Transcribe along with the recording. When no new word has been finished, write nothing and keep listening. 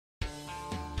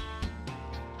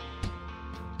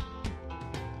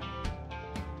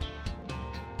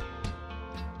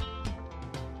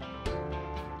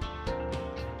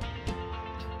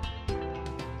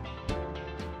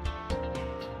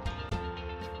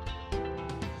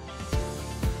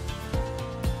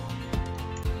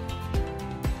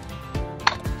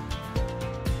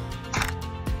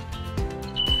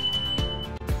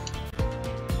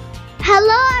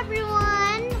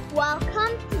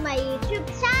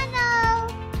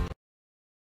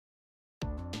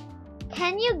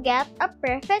Can you get a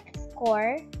perfect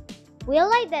score?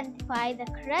 We'll identify the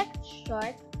correct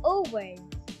short O words.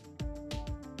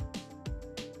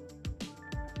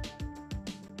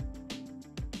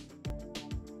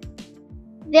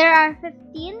 There are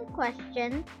 15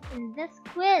 questions in this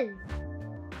quiz.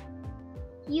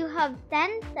 You have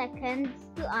 10 seconds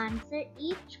to answer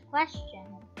each question.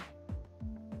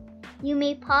 You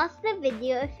may pause the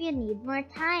video if you need more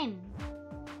time.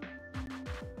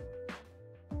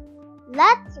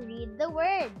 Let's read the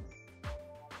words.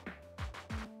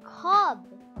 Cob,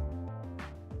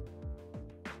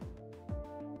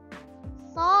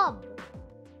 sob,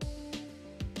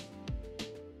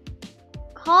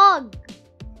 cog,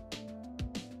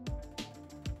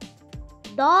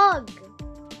 dog,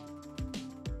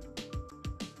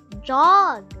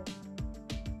 jog,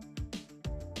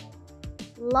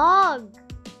 log,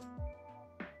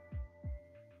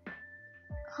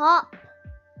 cop,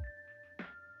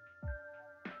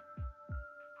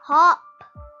 hop,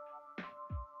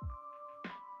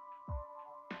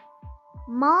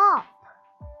 mop,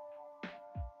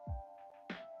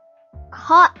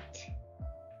 cot,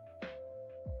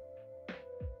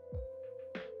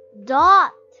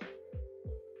 dot,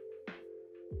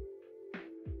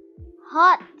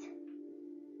 hot,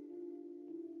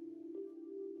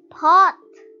 pot,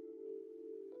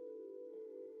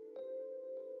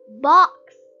 box,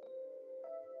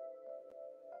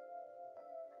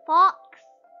 fox.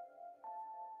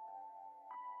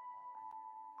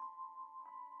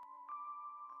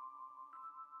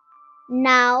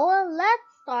 Now let's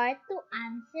start to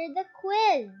answer the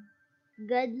quiz.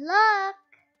 Good luck!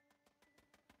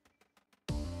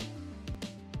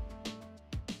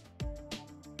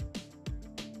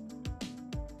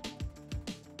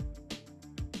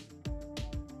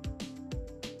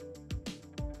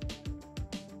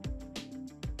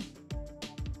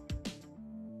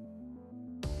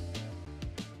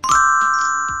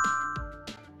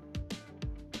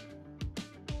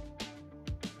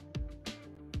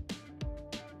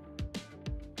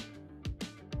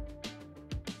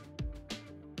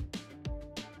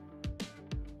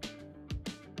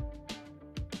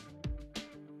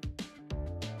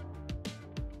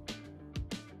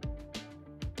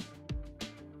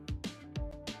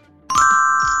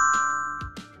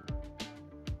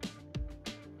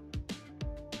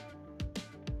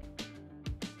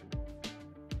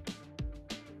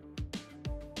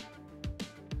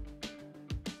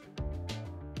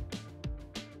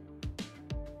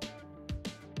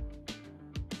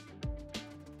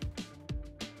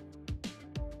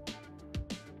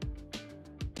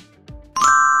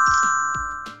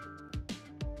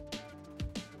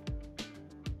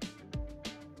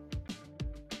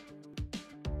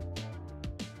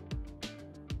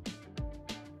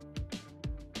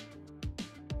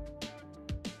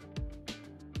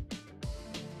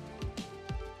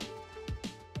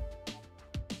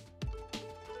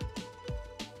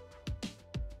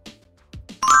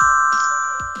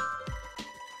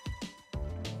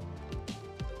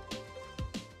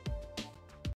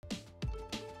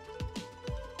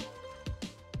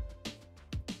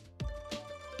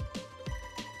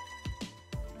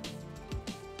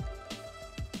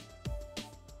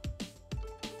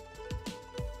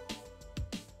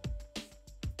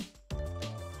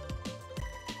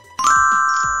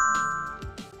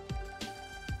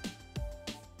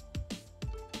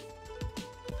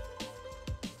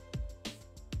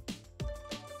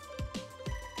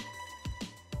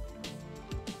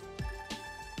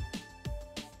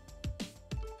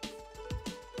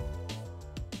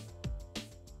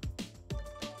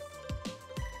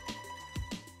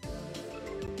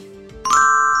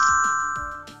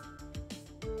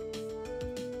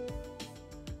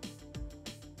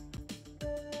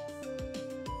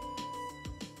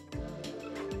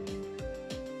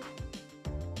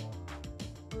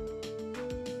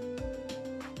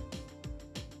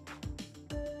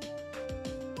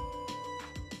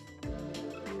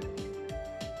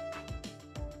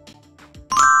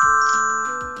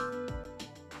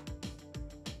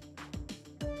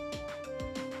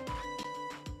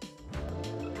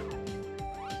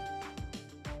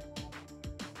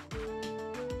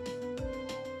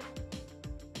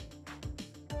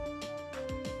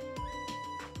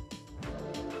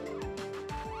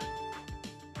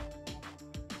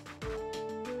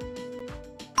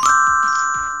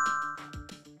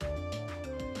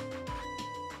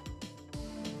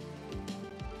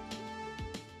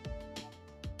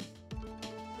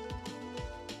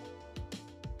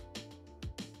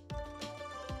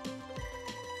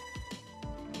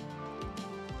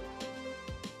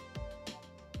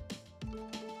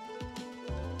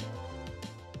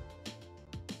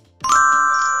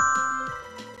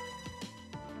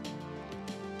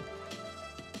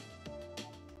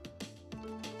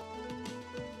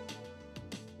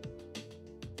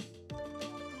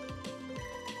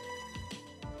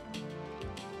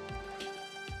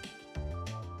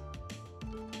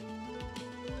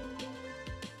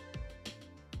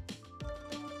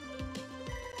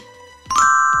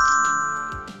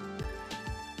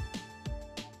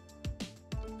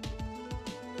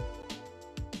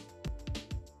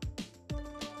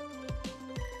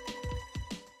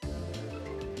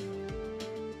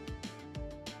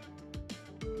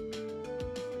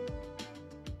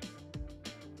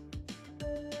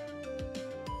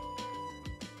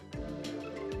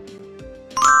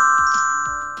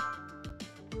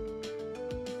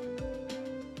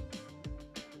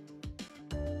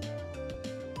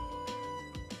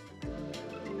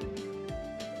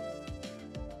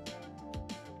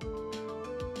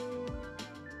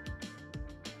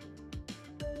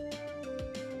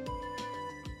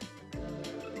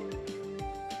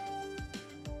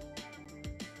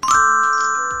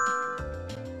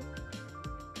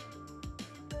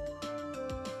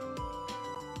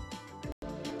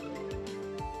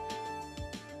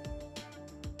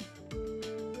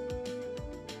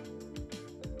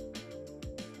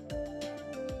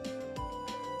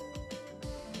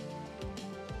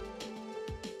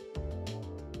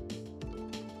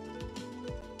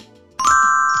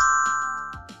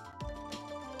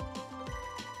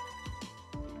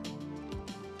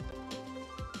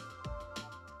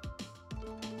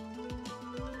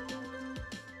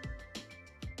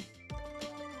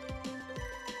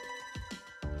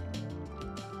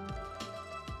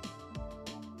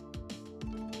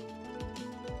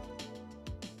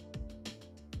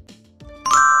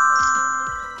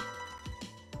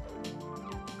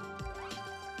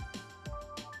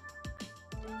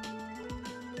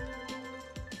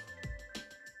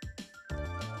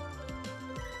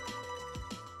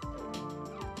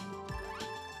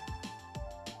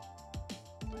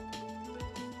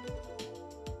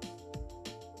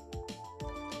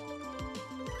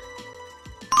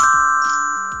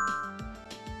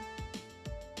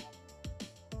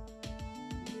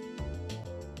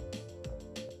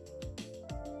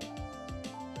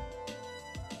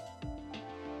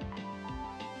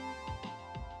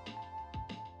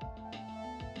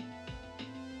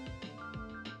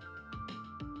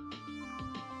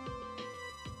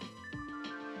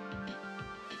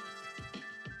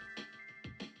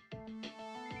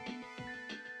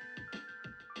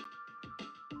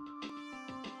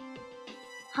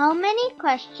 How many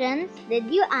questions did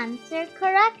you answer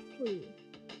correctly?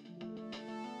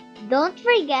 Don't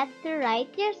forget to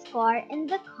write your score in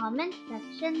the comment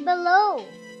section below.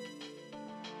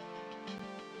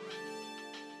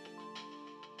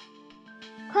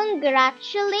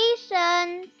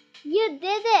 Congratulations! You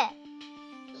did it!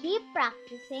 Keep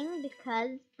practicing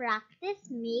because practice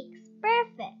makes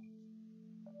perfect.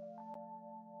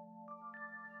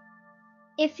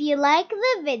 If you like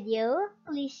the video,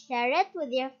 please share it with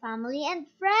your family and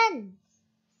friends.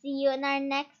 See you in our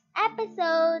next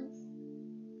episodes.